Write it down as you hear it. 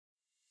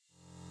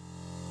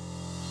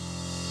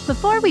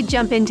Before we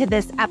jump into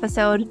this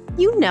episode,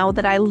 you know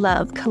that I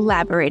love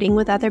collaborating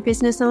with other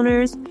business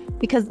owners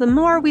because the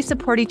more we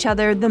support each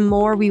other, the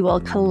more we will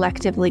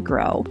collectively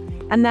grow.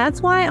 And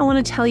that's why I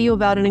want to tell you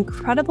about an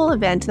incredible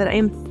event that I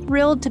am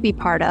thrilled to be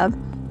part of,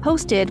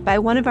 hosted by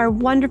one of our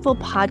wonderful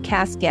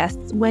podcast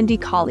guests, Wendy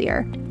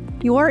Collier.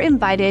 You're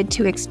invited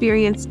to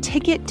experience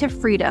Ticket to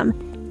Freedom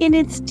in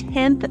its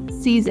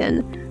 10th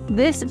season.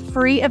 This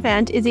free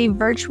event is a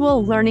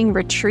virtual learning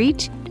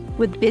retreat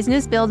with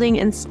business building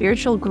and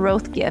spiritual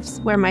growth gifts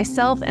where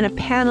myself and a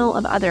panel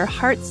of other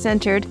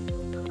heart-centered,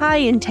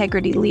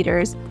 high-integrity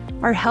leaders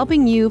are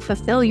helping you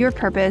fulfill your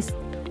purpose,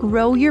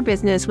 grow your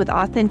business with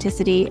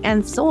authenticity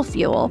and soul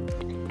fuel,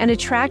 and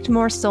attract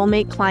more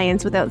soulmate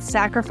clients without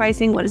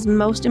sacrificing what is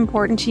most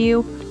important to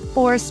you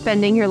or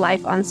spending your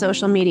life on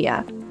social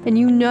media. And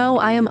you know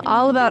I am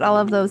all about all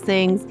of those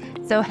things,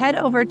 so head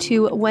over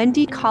to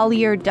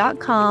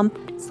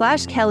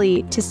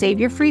wendycollier.com/Kelly to save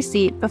your free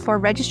seat before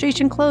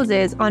registration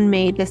closes on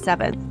May the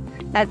 7th.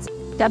 That's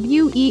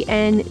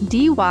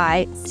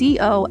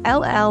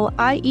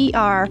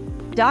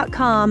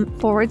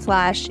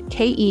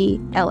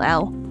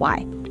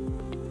wendycollier.com/KELLY.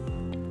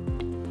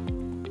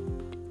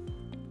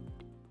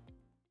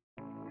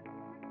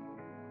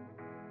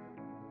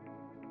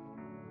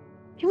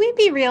 Can we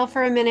be real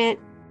for a minute?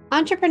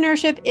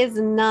 Entrepreneurship is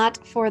not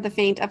for the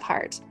faint of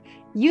heart.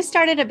 You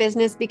started a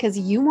business because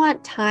you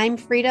want time,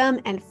 freedom,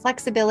 and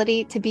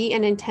flexibility to be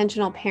an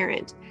intentional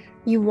parent.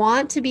 You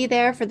want to be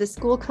there for the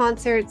school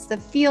concerts, the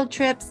field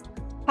trips,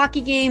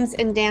 hockey games,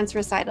 and dance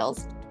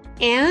recitals.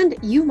 And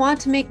you want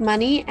to make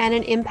money and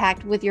an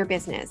impact with your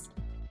business.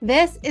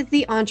 This is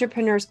the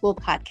Entrepreneur School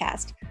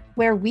podcast,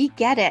 where we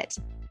get it.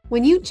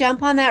 When you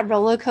jump on that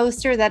roller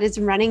coaster that is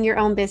running your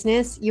own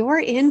business,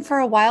 you're in for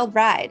a wild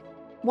ride.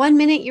 One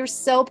minute, you're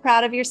so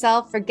proud of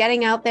yourself for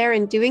getting out there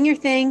and doing your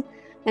thing.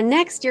 The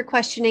next, you're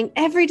questioning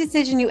every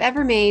decision you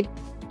ever made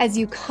as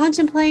you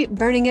contemplate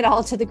burning it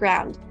all to the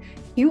ground.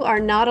 You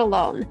are not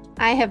alone.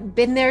 I have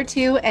been there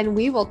too, and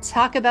we will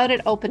talk about it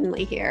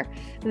openly here.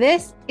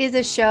 This is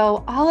a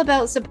show all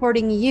about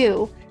supporting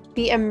you,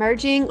 the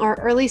emerging or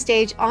early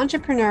stage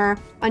entrepreneur,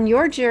 on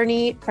your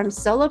journey from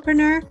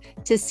solopreneur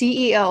to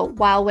CEO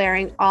while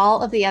wearing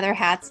all of the other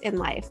hats in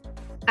life.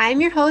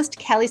 I'm your host,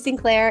 Kelly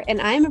Sinclair, and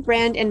I'm a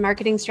brand and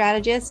marketing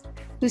strategist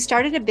who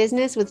started a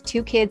business with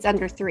 2 kids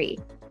under 3.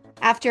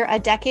 After a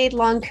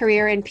decade-long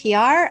career in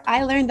PR,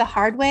 I learned the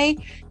hard way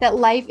that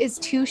life is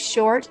too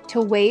short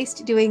to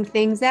waste doing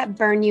things that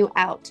burn you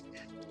out.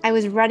 I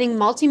was running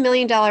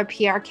multi-million-dollar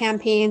PR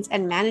campaigns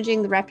and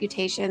managing the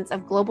reputations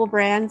of global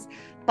brands,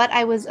 but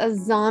I was a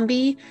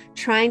zombie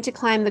trying to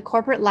climb the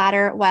corporate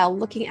ladder while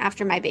looking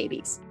after my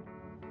babies.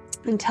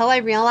 Until I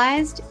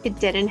realized it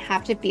didn't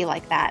have to be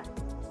like that.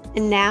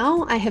 And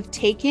now I have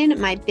taken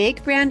my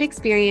big brand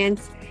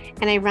experience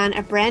and I run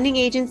a branding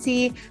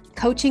agency,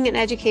 coaching and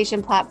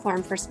education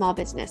platform for small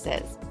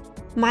businesses.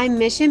 My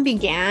mission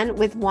began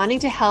with wanting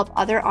to help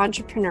other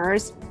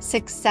entrepreneurs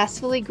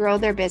successfully grow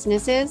their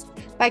businesses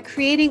by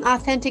creating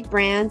authentic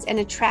brands and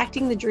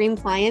attracting the dream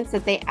clients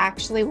that they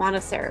actually want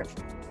to serve.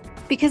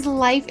 Because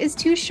life is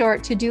too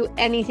short to do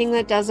anything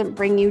that doesn't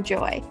bring you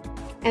joy.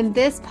 And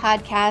this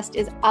podcast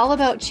is all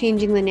about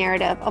changing the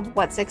narrative of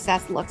what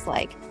success looks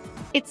like.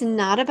 It's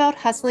not about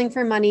hustling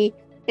for money.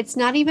 It's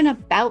not even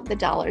about the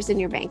dollars in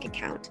your bank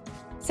account.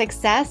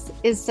 Success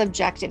is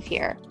subjective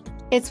here.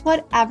 It's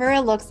whatever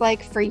it looks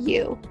like for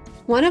you.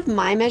 One of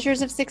my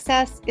measures of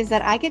success is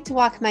that I get to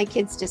walk my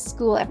kids to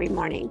school every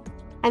morning.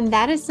 And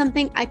that is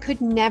something I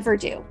could never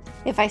do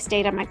if I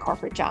stayed on my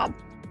corporate job.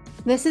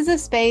 This is a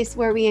space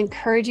where we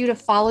encourage you to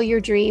follow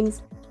your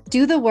dreams,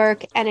 do the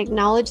work, and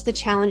acknowledge the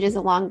challenges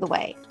along the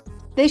way.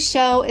 This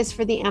show is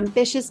for the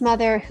ambitious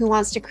mother who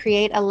wants to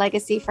create a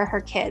legacy for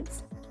her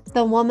kids,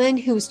 the woman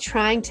who's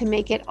trying to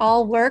make it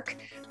all work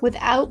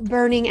without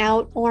burning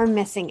out or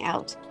missing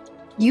out.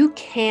 You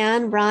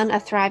can run a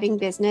thriving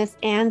business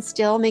and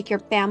still make your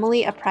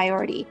family a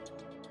priority.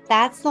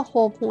 That's the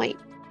whole point.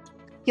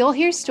 You'll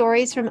hear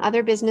stories from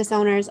other business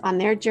owners on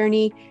their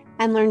journey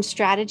and learn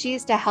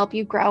strategies to help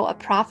you grow a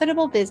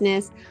profitable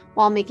business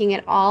while making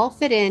it all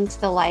fit into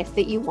the life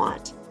that you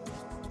want.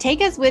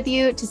 Take us with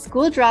you to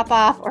school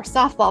drop-off or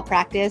softball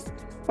practice,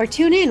 or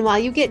tune in while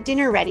you get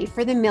dinner ready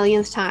for the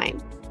millionth time.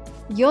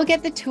 You'll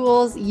get the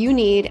tools you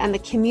need and the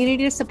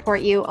community to support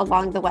you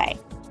along the way.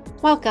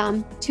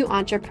 Welcome to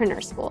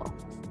Entrepreneur School.